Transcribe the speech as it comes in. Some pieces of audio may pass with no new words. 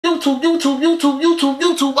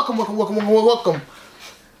YouTube. Welcome.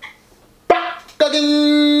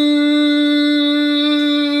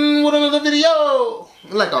 With another video.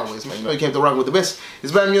 Like always, man, you know you came to rock with the best.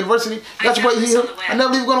 It's B.A.M University. Got your boy here. I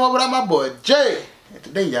never leave going on without my boy Jay. And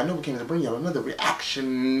today, y'all know we came to bring y'all another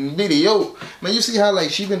reaction video. Man, you see how like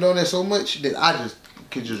she been doing that so much that I just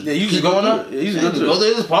could just you keep going up. Yeah, you just go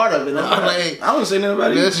through. It's part of it. Like, I don't say nothing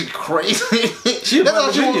about it. That's crazy. That's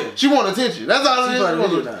all she want. She want attention. That's all it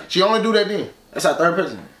is. She only do that then. That's our third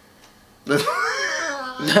person. That's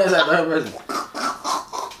our third person.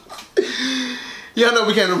 Y'all know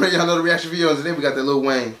we came to bring y'all another reaction video, and today we got that Lil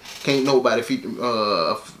Wayne Can't Nobody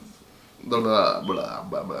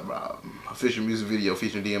official music video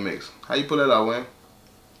featuring DMX. How you pull that out, Wayne?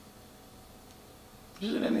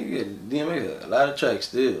 That nigga DMX a lot of tracks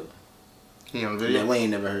still. He on the video? That Wayne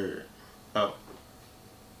never heard. Oh.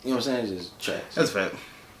 You know what I'm saying? Just tracks. That's fact.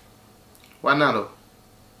 Why not though?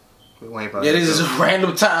 Wayne yeah, this is a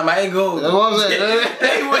random time. I ain't going. That's what I'm saying.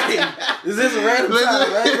 Hey, Wayne. This is a random time.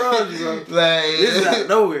 I ain't going, bro. Like, this is out of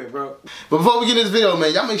nowhere, bro. But before we get into this video,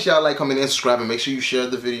 man, y'all make sure y'all like, comment, and subscribe, and make sure you share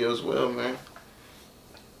the video as well, man.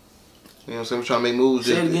 You know what I'm saying? We're trying to make moves.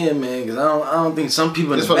 Say it again, man, because I don't think some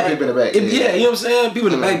people in the back. It's for the people in the back. Yeah, you know what I'm saying?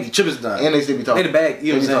 People in the back be tripping down. And they still be talking. They the back,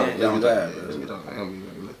 you know what I'm saying? Yeah,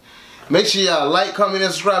 make sure y'all like, comment,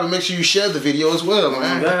 and subscribe, and make sure you share the video as well,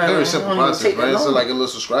 man. Very simple process, right? It's like a little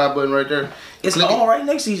subscribe button right there. It's all right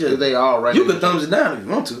next to each other. They all right. You can thumbs it down if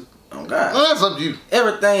you want to. Oh God. Well, that's up to you.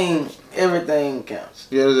 Everything counts.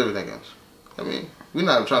 Yeah, everything counts. I mean, we're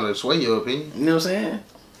not trying to sway your opinion. You know what I'm saying?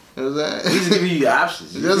 You know what I'm saying? We just give you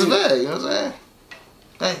options. That's bad. You know what I'm saying?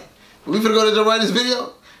 Hey, we finna go to write this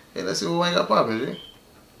video. Hey, let's see what Wayne got popping, G.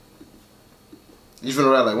 You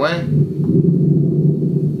finna ride like Wayne?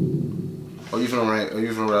 Or you finna ride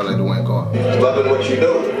like the Wayne car? Loving what you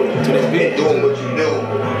do, and doing what you do,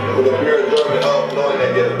 with a pure enjoyment of knowing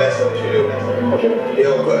that you're the best at what you do. Yo,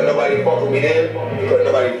 couldn't nobody fuck with me then, couldn't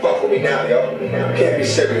nobody fuck with me now, yo. Can't be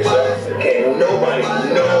serious, yo. Can't nobody,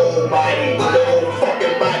 no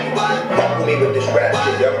fucking body fuck with me with this rap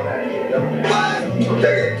shit, yo.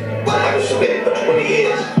 Check it. I've been submitting for 20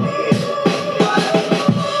 years.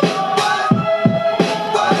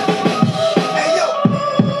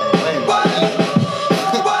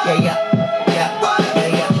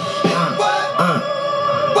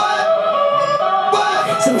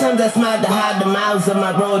 Sometimes I smile to hide the miles of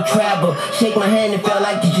my road travel. Shake my hand and felt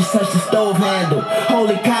like you just touched the stove handle.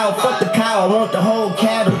 Holy cow, fuck the cow, I want the whole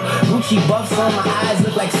cattle. Gucci buffs on my eyes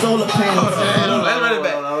look like solar panels. Let's run it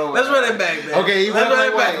back. Let's run it back, man. Okay, he went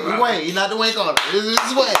back. He Wayne. He not the Wayne corner. This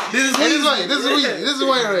is Wayne. This is Wayne. This is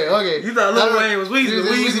Wayne right. Okay. You thought Lil Wayne was Weezy.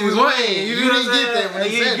 Weezy was Wayne. You didn't get that when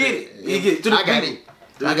he said it. You get it. I got it.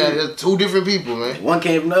 I got it. Two different people, man. One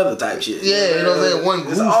came from the other type shit. Yeah, you know what I'm saying? One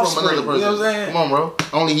grew from another person. You know what I'm saying? Come on, bro.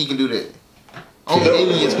 Only he can do that. Only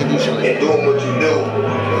aliens can do shit like that. And doing what you do,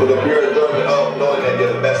 with a pure enjoyment of knowing that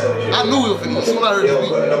you're the best at what you do. I knew it was finna. As soon as I heard this beat.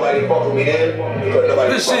 Couldn't nobody fuck with me then, couldn't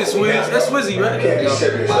nobody this shit Swizz. That's Swizzy, right? Can't be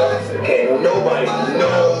serious, yo. Can't nobody,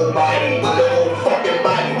 no fucking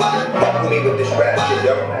body fuck with me with this rap shit,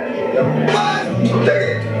 yo. Check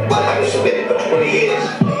it. I've been submitting for 20 years.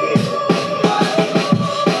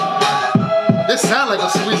 This sound like a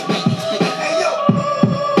Swiss beat.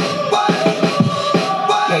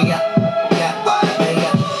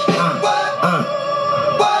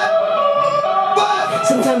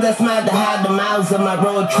 Sometimes I smile to hide the miles of my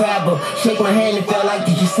road travel. Shake my hand and felt like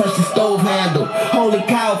you just touched the stove handle. Holy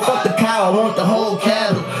cow, fuck the cow, I want the whole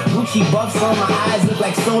cattle. Gucci buffs on my eyes look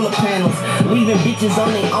like solar panels. Leaving bitches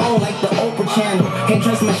on their own like the Oprah channel. Can't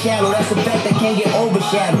trust my shadow, that's a fact that can't get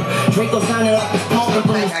overshadowed. Draco sounding like it's talking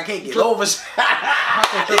from his... I can't get overshadowed. I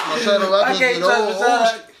can't trust my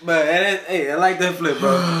shadow. But hey, I like that flip,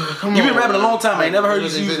 bro. You been rapping a long time. I ain't never heard you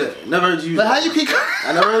use that. Never heard you use that. How you keep?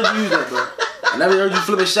 I never heard you use that, bro. I never heard you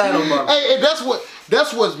flip a shadow, bro. Hey,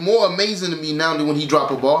 that's what's more amazing to me now than when he drop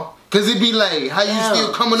a bar. Cause it be like how you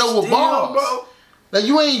still coming up with bars, bro. Like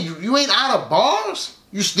you ain't out of bars.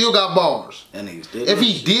 You still got bars. That nigga still. If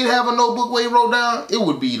he did have a notebook where he wrote down, it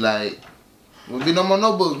would be like, would be no more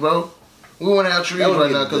notebooks, bro. We wouldn't have trees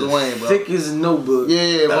right now because of Wayne, bro. Thick as a notebook.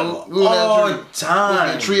 Yeah, bro. We wouldn't have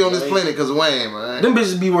trees. A tree on this planet because of Wayne, man. Them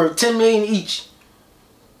bitches be worth $10 million each.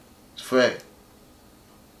 It's fact.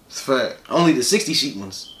 It's fact. Only the 60 sheet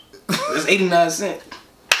ones. That's 89 cents.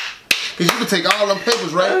 Cause you can take all them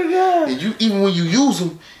papers, right? Oh, yeah. And you even when you use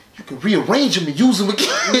them, you can rearrange them and use them again.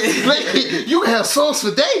 Like, you can have songs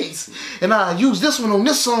for days. And I use this one on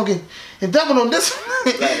this song and that one on this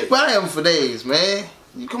one. But I have them for days, man.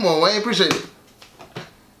 Come on, Wayne, appreciate it.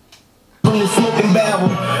 From the smoking barrel,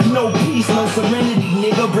 no peace, no serenity.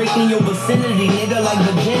 nigga. Breaking your vicinity, nigga, like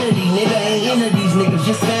virginity. Nigga ain't into these niggas,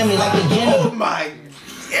 just family like the gender. Oh my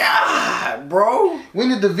God, bro. When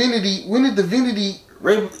did divinity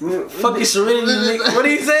fucking serenity, nigga. What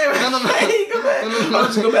did he say? No.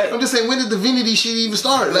 Go back. I'm just saying, when did divinity shit even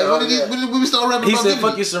start? Like, when did we start rapping He about said, divinity?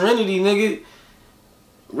 fuck your serenity, nigga.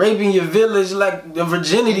 Raping your village like the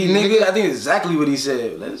virginity, nigga. I think it's exactly what he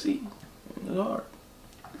said. Let's see. It's hard.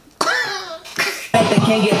 That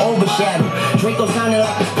can't get overshadowed. Draco sounding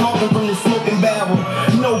like it's talking from the smoking barrel.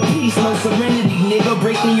 No peace, no serenity, nigga.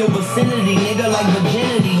 Breaking your vicinity, nigga, like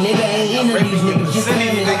virginity. Nigga ain't into these niggas. Just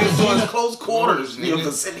family like the So it's gender. close quarters, nigga. Your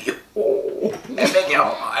vicinity. Oh, that make it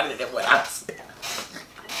harder than what I said.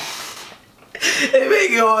 It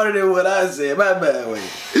make it harder than what I said. My bad, wait.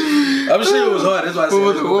 I'm sure it was hard. That's why I said.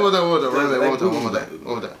 What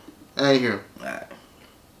was that? I ain't hear him. Alright.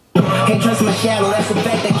 Can't trust my shadow, that's a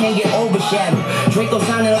fact that can't get overshadowed. Draco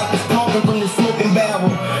sounding like it's talking from the smoking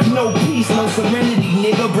barrel. No peace, no serenity,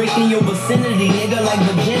 nigga. Breaking your vicinity, nigga, like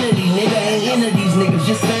virginity. Nigga ain't into these niggas,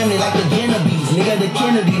 just family like the Genevieves, nigga, the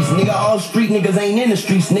Kennedys, nigga. All street niggas ain't in the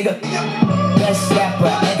streets, nigga. Best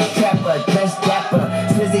rapper, ex-trapper, dress dapper.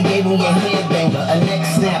 Swizzy gave me a headbanger, a neck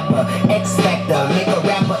snapper, X-Factor, make a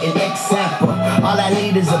rapper an X-sample. All I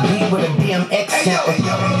need is a beat with a DMX sample.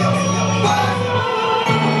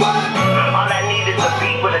 All I need is a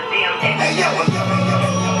beat with a DMX sample.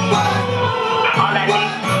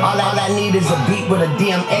 All I need is a beat with a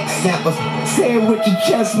DMX sample. Say it with your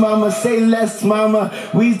chest, mama. Say less, mama.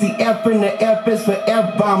 We's the F and the F is for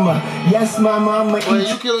F-bomber. Yes, mama, I'ma eat. Well,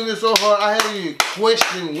 you killing me so hard, I haven't even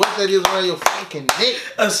questioned what that is around your fucking neck.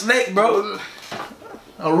 A snake, bro.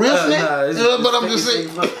 A real snake? Nah, but I'm just saying,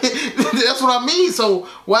 that's what I mean. So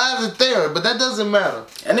why is it there? But that doesn't matter.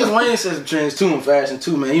 And this Wayne said some trends too in fashion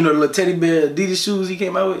too, man. You know the little teddy bear Adidas shoes he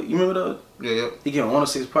came out with? You remember those? Yeah. He came on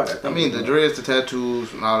 106 Park, I think. I mean, the dreads, the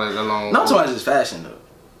tattoos, and all that along. No, I'm talking about just fashion though.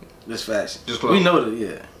 Just fashion. Just clothes. We know that,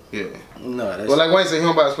 yeah. Yeah. No, that's. Well, like Wayne said, he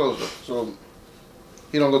don't buy his clothes though. So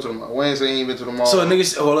he don't go to the mall. Wayne said he ain't been to the mall. So a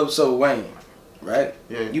nigga, hold up, so Wayne, right?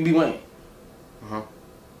 Yeah. You be Wayne. Uh-huh.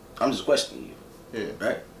 I'm just questioning you. Yeah.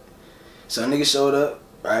 Right? So a nigga showed up,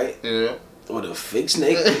 right? Yeah. With a fake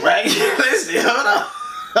snake, right? Listen, hold up.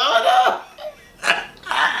 Hold up.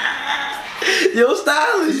 Yo,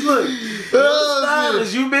 stylist, look. Yo,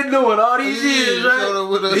 stylist, you been doing all these years,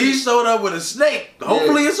 right? He showed up with a snake.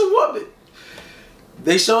 Hopefully it's a woman.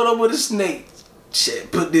 They showed up with a snake.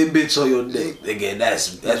 Shit, put that bitch on your neck. Again,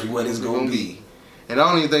 that's what it's gonna be. And I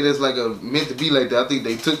don't even think that's like meant to be like that. I think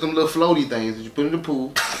they took them little floaty things that you put in the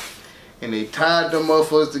pool and they tied them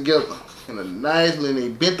motherfuckers together. And a nice little, they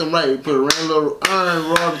bent them right. They put a random little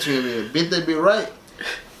iron rod between them and bent that bit right.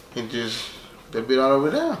 And just, that bit all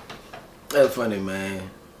over there. That's funny, man.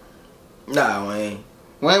 Nah, Wayne.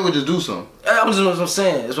 Wayne would just do something. That was what I'm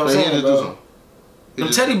saying. That's what I'm saying, just bro. do something. Them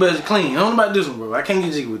teddy bears are clean. I don't know about this one, bro. I can't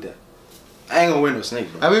get jiggy with that. I ain't gonna wear no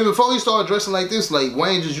snake, bro. I mean, before he started dressing like this, like,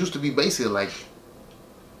 Wayne just used to be basically like,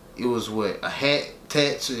 it was what, a hat,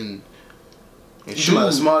 tats, and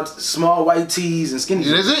shoes. Small white tees and skinny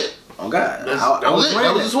jeans. That's it. Oh God, That was it.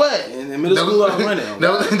 That was the swag. In middle school, I was wearing that.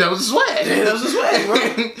 That was the swag. Yeah, that was the swag, bro.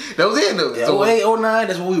 That was it, though. Yeah, 08, 09,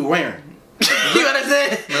 that's what we were wearing. You know what I'm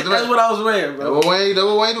saying? That's what I was wearing, bro. That what Wayne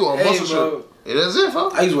do on muscle shirt. Yeah, that's it,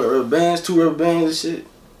 folks. I used to wear rubber bands, 2 rubber bands and shit.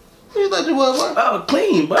 You thought you was what? I was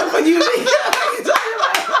clean, but fuck you mean?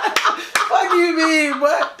 Fuck you mean,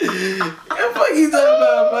 what? What the fuck you talking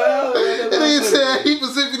about, bro? And he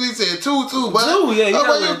specifically said 2, but 2, yeah, you oh,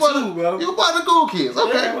 gotta you wear 2, bro. You part of the cool kids,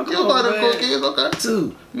 okay? Yeah, you part of the cool kids, okay?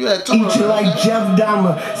 2. You had 2. Eat you like Jeff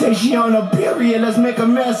Dahmer. Say she on a period, let's make a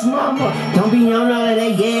mess, mama. Don't be on all of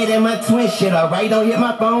that, yeah, that my twin shit, alright? Don't hit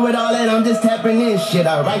my phone with all that, I'm just tapping in shit,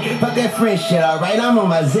 alright? Fuck that friend shit, alright? I'm on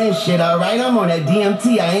my Zen shit, alright? I'm on that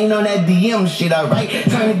DMT, I ain't on that DM shit, alright?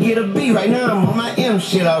 Trying to get a B right now, I'm on my M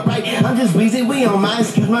shit, alright? I'm just Weezy, we on my,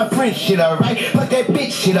 excuse my French shit, alright? Fuck that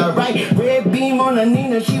bitch shit, alright? Red beam on the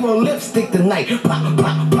Nina, she won't lipstick tonight. Pop,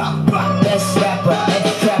 pop, pop, pop. Best rapper,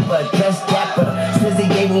 ex-trapper, dress dapper. Swizzy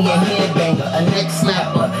gave me a headbanger, a neck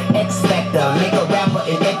snapper, X-Factor, make a rapper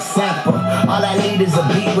an X-sample. All I need is a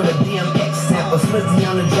beat with a DMX sample. Swizzy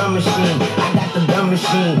on the drum machine, I got the drum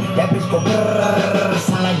machine. That bitch go brrrr,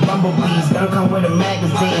 sound like bumblebees. Gun come with a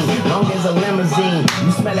magazine, long as a limousine.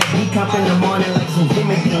 You smell like decomp in the morning like some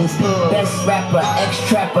Jimmy Beans. Best rapper,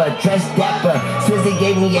 ex-trapper, dress dapper. Swizzy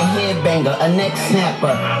gave me a headbanger, a neck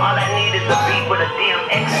snapper. All I need is a beat with a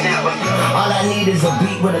DMX sample. All I need is a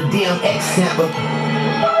beat with a DMX sample.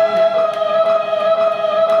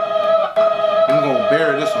 I'm gonna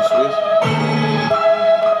bury this one, Swiss.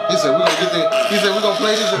 He said we're gonna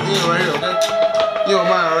play this at the end right here, okay? You don't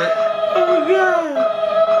mind, right? Oh my God.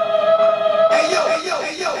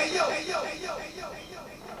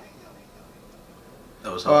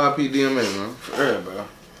 what's up. R.I.P. DMX, man. For real, bro.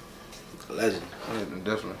 Legend. Yeah,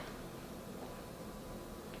 definitely.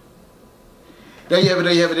 There you have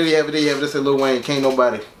it. That's a Lil Wayne, Can't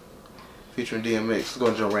Nobody, featuring DMX. Let's go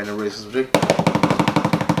and jump right into races, Jake. What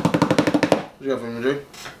you got for me, Jake?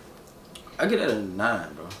 I get it at a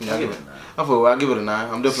 9, bro. Yeah, I give it a 9. I give it a 9.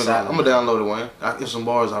 I'm definitely I'm gonna download it, Wayne. If some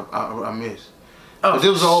bars I missed. Oh,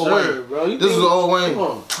 this was old Wayne, bro. This was old Wayne.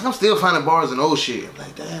 I'm still finding bars in old shit. I'm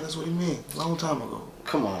like, damn, that's what he meant. A long time ago.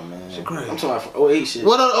 Come on, man. Shit crazy. I'm talking about 08 shit.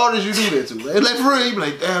 What other artists you do that to? Like for real, you be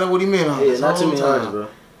like, damn, that's what he meant. Yeah, not too many artists, bro.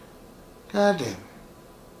 God damn it.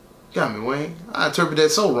 Got me, Wayne. I interpret that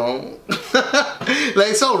so wrong.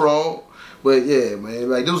 Like, so wrong. But yeah, man.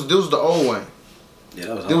 Like, this was the old Wayne. Yeah,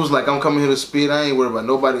 that was It was like, I'm coming here to spit. I ain't worried about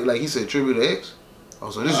nobody. Like, he said, tribute to X. Oh,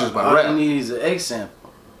 so this is just about rap. All he needs is an X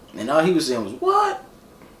sample. And all he was saying was, what?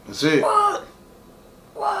 That's it. What?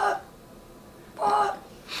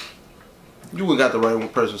 You would got the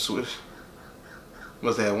right person, Swiss.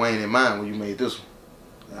 Must have had Wayne in mind when you made this one.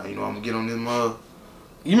 Now, you know, I'm going to get on this mug.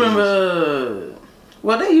 You remember...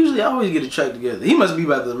 Well, they usually always get a track together. He must be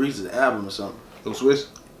about to release an album or something. Little Swiss?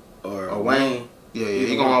 Or Wayne? Yeah,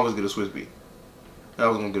 he gonna always get a Swiss beat. I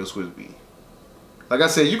was gonna get a Swiss beat. Like I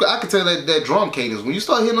said, I could tell that drum cadence. When you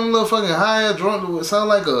start hitting them little fucking higher drum, it sound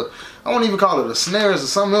like I won't even call it a snares or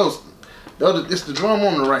something else. It's the drum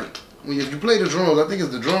on the right. If you play the drums, I think it's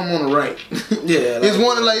the drum on the right. Yeah, it's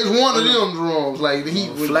one of them drums, like the heat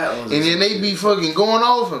flat ones, and then they be fucking going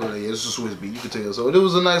off. And like, it's a Swiss beat, you can tell. So it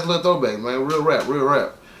was a nice little throwback, man. Real rap.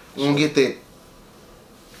 We don't get that.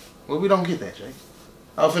 Well, we don't get that, Jay.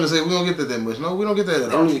 I was finna say we don't get that much. No, we don't get that at all.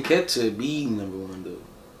 They don't even get to be #1 though.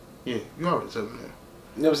 Yeah, you already told me that.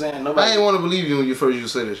 You know what I'm saying? Nobody. I ain't want to believe you when you first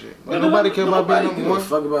used to say that shit. Like, nobody care about being give a #1.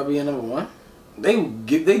 fuck about being #1. They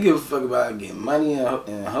give a fuck about getting money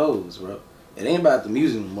and hoes, bro. It ain't about the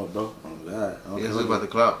music no more, bro. Oh God. Yeah, it's about the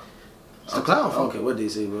clout. It's the clout, I don't care what they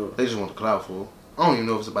say, bro. They just want the clout, fool. I don't even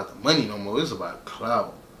know if it's about the money no more. It's about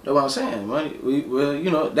clout. That's what I'm saying. Money. Well, you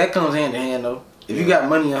know that comes hand in hand though. If you got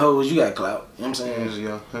money and hoes, you got clout. You know what I'm saying?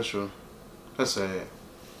 Yeah, that's true. That's sad.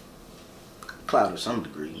 Clout to some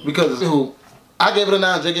degree. Because I gave it a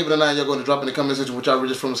 9, Jay gave it a 9. Y'all going to drop in the comment section what y'all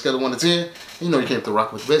just from a scale of 1 to 10. You know you came to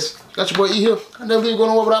rock with the best. Got your boy E here. I never leave going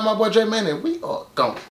to work without my boy J Man, and we are gone.